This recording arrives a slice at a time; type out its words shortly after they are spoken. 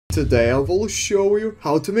Today I will show you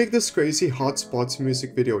how to make this crazy hotspots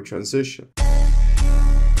music video transition.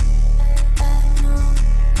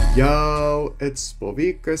 Yo, it's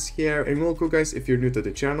Povikas here, and welcome guys if you're new to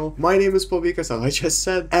the channel. My name is Povikas, as I just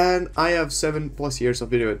said, and I have 7+ years of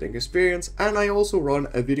video editing experience, and I also run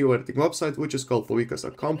a video editing website which is called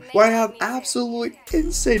povikas.com, where I have absolutely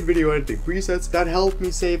insane video editing presets that help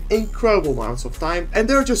me save incredible amounts of time, and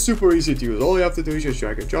they're just super easy to use. All you have to do is just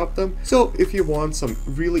drag and drop them. So if you want some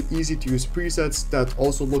really easy to use presets that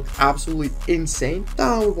also look absolutely insane, then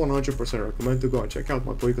I would 100% recommend to go and check out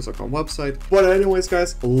my povikas.com website. But anyways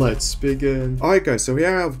guys, let's begin. Alright guys, so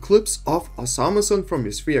here I have clips of Osama-san from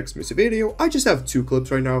his 3x music video. I just have 2 clips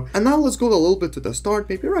right now, and now let's go a little bit to the start,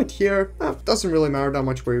 maybe right here. Doesn't really matter that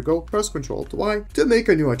much where you go. Press Ctrl+Y to make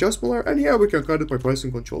a new adjustment layer, and here we can cut it by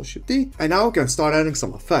pressing Ctrl+Shift+D, and now we can start adding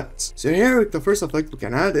some effects. So here the first effect we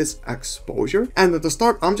can add is exposure, and at the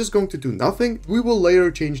start I'm just going to do nothing. We will later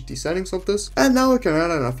change the settings of this, and now we can add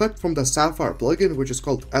an effect from the Sapphire plugin, which is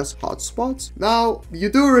called Hotspots. Now you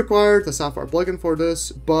do require the Sapphire plugin for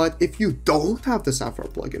this, but if you don't have the Sapphire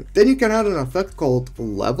plugin, then you can add an effect called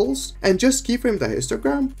levels, and just keyframe the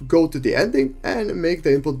histogram, go to the ending, and make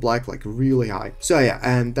the input black like really high. So yeah,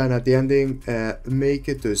 and then at the ending, make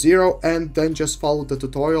it to 0, and then just follow the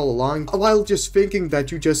tutorial along while just thinking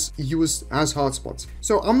that you just use as hotspots.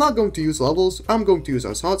 So I'm not going to use levels, I'm going to use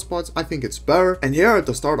as hotspots. I think it's better. And here at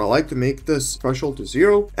the start, I like to make this threshold to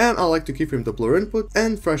 0, and I like to keyframe the blur input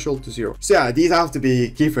and threshold to 0. So yeah, these have to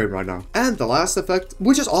be keyframed right now. And the last effect,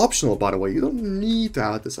 which is optional by the way, you don't need to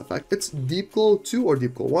add this effect. It's Deep Glow 2 or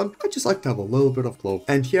Deep Glow 1. I just like to have a little bit of glow.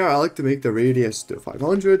 And here I like to make the radius to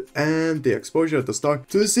 500 and the exposure at the start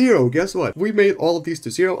to 0. Guess what? We made all of these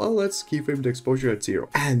to 0. Oh, let's keyframe the exposure at 0.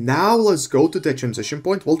 And now let's go to the transition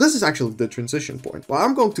point. Well, this is actually the transition point, but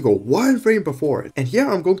I'm going to go 1 frame before it. And here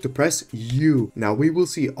I'm going to press U. Now we will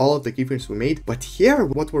see all of the keyframes we made, but here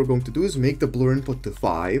what we're going to do is make the blur input to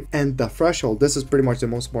 5 and the threshold. This is pretty much the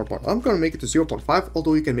most important part. I'm going to make it to 0.5,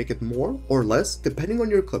 although you can make it more or less depending on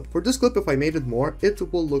your clip. For this clip, if I made it more, it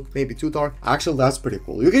will look maybe too dark. Actually, that's pretty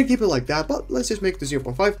cool. You can keep it like that, but let's just make the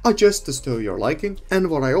 0.5. Adjust this to your liking. And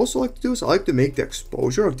what I also like to do is I like to make the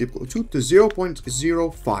exposure of Deep Glow 2 to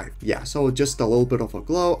 0.05. Yeah, so just a little bit of a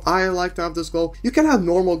glow. I like to have this glow. You can have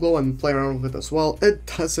normal glow and play around with it as well. It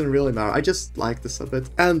doesn't really matter. I just like this a bit.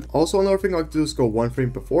 And also another thing I like to do is go 1 frame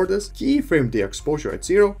before this, keyframe the exposure at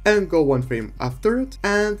 0, and go 1 frame after it,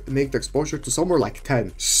 and make the exposure to somewhere like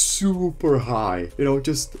 10. Super high, you know,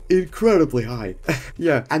 just incredibly high.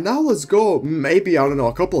 Yeah, and now let's go maybe, I don't know,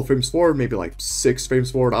 a couple of frames forward, maybe like 6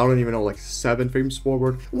 frames forward, I don't even know, like 7 frames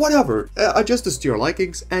forward, whatever. Adjust this to your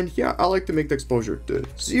likings, and here I like to make the exposure to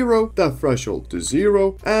 0, the threshold to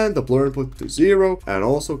 0, and the blur input to 0, and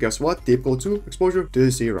also guess what, Deep Glow 2 exposure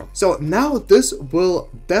to 0. So now this will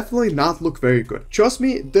definitely not look very good. Trust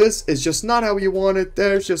me, this is just not how you want it.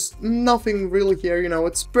 There's just nothing really here, you know,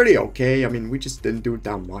 it's pretty okay. I mean, we just didn't do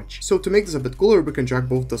that much. So to make this a bit cooler, we can drag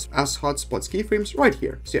both the as hotspots keyframes right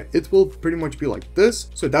here. So yeah, it will pretty much be like this.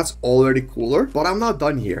 So that's already cooler, but I'm not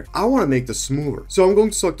done here. I want to make this smoother. So I'm going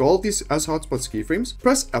to select all of these as hotspots keyframes,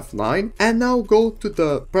 press F9, and now go to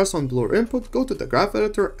the press on blur input, go to the graph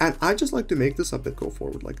editor, and I just like to make this a bit go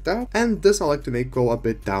forward like that, and this I like to make go a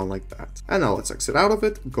bit down like that. And now let's exit out of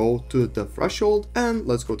it, go to the threshold, and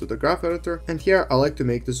let's go to the graph editor, and here I like to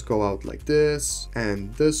make this go out like this,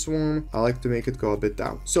 and this one I like to make it go a bit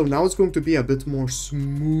down. So now it's going to be a bit more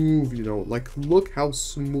smooth, you know, like look how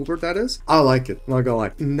smoother that is. I like it, I'm not gonna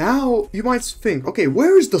lie. Now you might think, okay,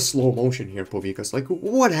 where is the slow motion here, Povikas? Like,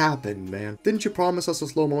 what happened, man? Didn't you promise us a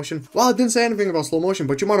slow motion? Well, I didn't say anything about slow motion,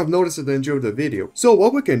 but you might have noticed it and enjoyed the video. So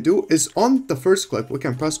what we can do is on the first clip, we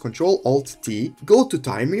can press Ctrl-Alt-T, go to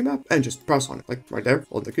time remap, and just press on it, like right there,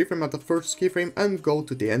 on the keyframe at the first keyframe, and go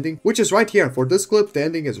to the ending, which is right here. For this clip, the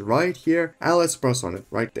ending is right here, and let's press on it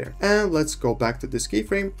right there. And let's go back to this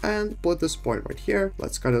keyframe and put this point right here.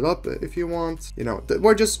 Let's cut it up if you want. You know,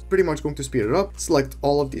 we're just pretty much going to speed it up. Select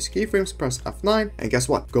all of these keyframes, press F9, and guess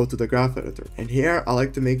what? Go to the graph editor. And here I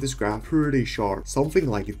like to make this graph pretty sharp. Something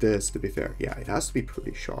like this, to be fair. Yeah, it has to be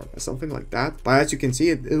pretty sharp. Something like that. But as you can see,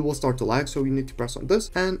 it will start to lag, so you need to press on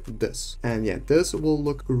this and this. And yeah, this will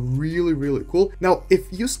look really, really cool. Now, if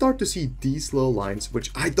you start to see these little lines,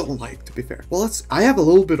 which I don't like, to be fair, well, I have a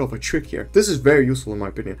little bit of a trick here. This is very useful in my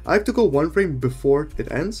opinion. I have to go 1 frame before before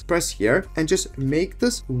it ends, press here and just make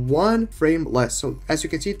this 1 frame less. So as you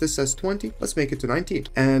can see, this says 20, let's make it to 19,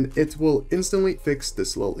 and it will instantly fix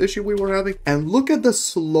this little issue we were having. And look at the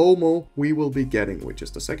slow-mo we will be getting with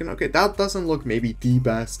just a second. Okay, that doesn't look maybe the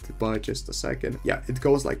best, but just a second. Yeah, it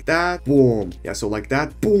goes like that, boom. Yeah, so like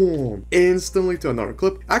that, boom, instantly to another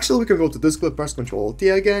clip. Actually, we can go to this clip, press Ctrl-T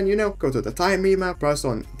again, you know, go to the time remap, press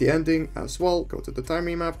on the ending as well, go to the time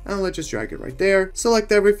remap, and let's just drag it right there.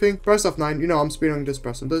 Select everything, press F9, you know, I'm speeding this,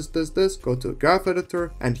 press on this, go to graph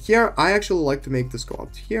editor, and here I actually like to make this go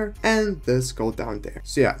up to here and this go down there.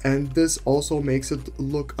 So yeah, and this also makes it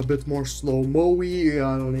look a bit more slow-mo-y.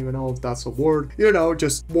 I don't even know if that's a word, you know,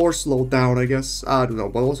 just more slowed down, I guess. I don't know,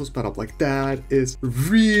 but also sped up. Like, that is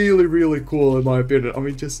really cool in my opinion. I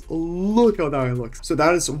mean, just look how that looks. So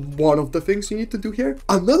that is one of the things you need to do here.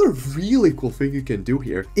 Another really cool thing you can do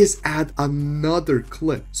here is add another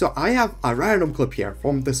clip. So I have a random clip here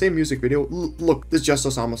from the same music video. Look, this is just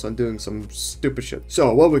Osama-san doing some stupid shit.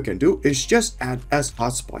 So what we can do is just add S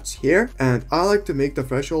hotspots here, and I like to make the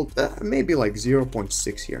threshold maybe like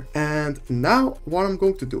 0.6 here. And now what I'm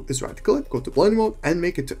going to do is right click, go to blend mode, and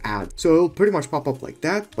make it to add. So it'll pretty much pop up like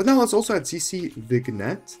that. But now let's also add CC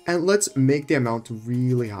vignette, and let's make the amount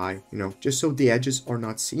really high, you know, just so the edges are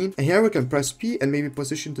not seen. And here we can press P and maybe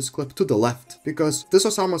position this clip to the left, because this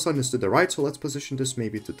Osama-san is to the right, so let's position this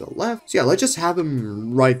maybe to the left. So yeah, let's just have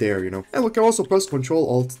him right there, you know. And we can also press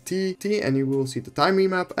Ctrl-Alt-T, and you will see the time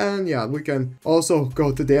remap. And yeah, we can also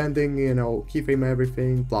go to the ending, you know, keyframe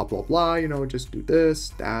everything, blah blah blah, you know, just do this,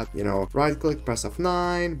 that, you know, right click, press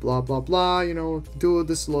F9, blah blah blah, you know, do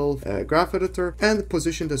this little graph editor and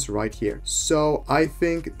position this right here. So I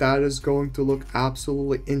think that is going to look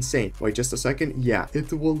absolutely insane. Wait just a second. Yeah,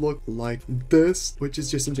 it will look like this, which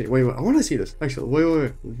is just insane. Wait, I want to see this actually.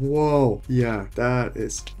 Wait, whoa, yeah, that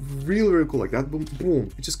is really cool. Like that, boom boom,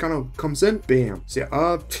 it just kind of comes in, bam. So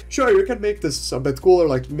yeah, sure, you can make this a bit cooler,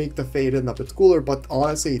 like make the fade in a bit cooler, but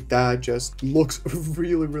honestly that just looks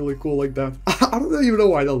really cool like that. I don't even know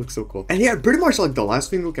why that looks so cool. And yeah, pretty much like the last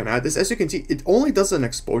thing we can add is, as you can see, it only does an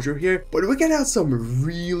exposure here, but we can add some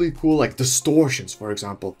really cool like distortions, for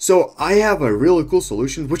example. So I have a really cool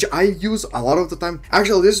solution which I use a lot of the time.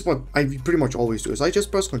 Actually, this is what I pretty much always do, is I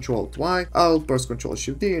just press Ctrl-Y, I'll press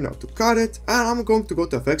Ctrl-Shift-D, you know, to cut it, and I'm going to go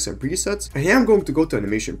to effects and presets, and here I'm going to go to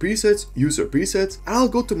animation presets, user presets, and I'll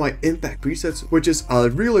go to my impact presets, which is a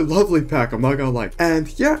really lovely pack, I'm not gonna lie. And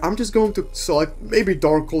here I'm just going to select maybe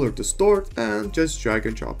dark color distort and just drag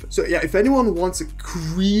and drop it. So yeah, if anyone wants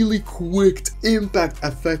really quick impact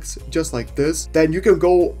effects just like this, then you can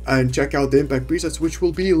go and check out the impact presets, which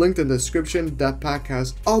will be linked in the description. That pack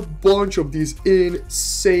has a bunch of these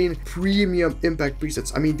insane premium impact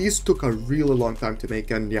presets. I mean, these took a really long time to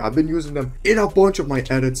make, and yeah, I've been using them in a bunch of my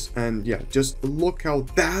edits, and yeah, just look how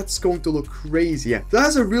that's going to look crazy. Yeah,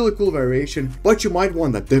 that's a really cool variation, but you might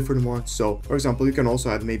want a different one. So for example, you can also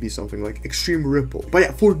add maybe something like extreme ripple. But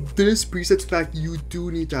yeah, for this presets pack, you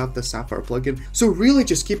do need to have the Sapphire plugin. So really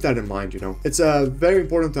just keep that in mind, you know. It's very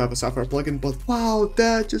important to have a Sapphire plugin, but wow,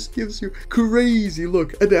 that just gives you crazy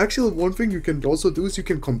look. And actually one thing you can also do is you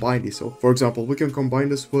can combine these. So for example, we can combine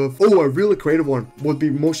this with, oh, a really creative one would be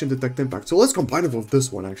motion detect impact. So let's combine it with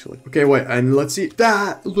this one actually. Okay, wait, and let's see.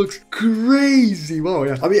 That looks crazy. Wow,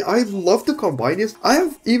 yeah. I mean, I love to combine this. I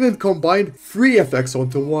have even combined 3 effects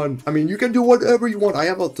onto one. I mean, you can do whatever you want. I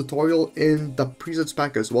have a tutorial in the presets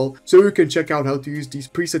pack as well, so you can check out how to use these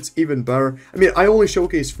presets even better. I mean, I only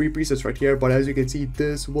showcase 3 presets right here, but as you can see,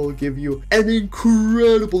 this will give you an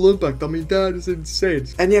incredible impact. I mean, that is insane.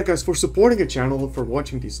 And yeah, guys, for supporting a channel and for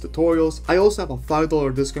watching these tutorials, I also have a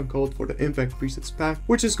 $5 discount code for the impact presets pack,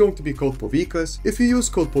 which is going to be code POVICAS. If you use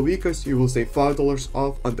code POVICAS, you will save $5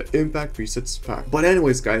 off on the impact presets pack. But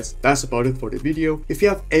anyways, guys, that's about it for the video. If you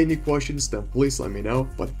have any questions, then please let me know.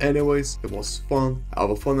 But anyways, it was fun. Have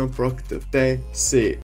a fun and productive day. See you.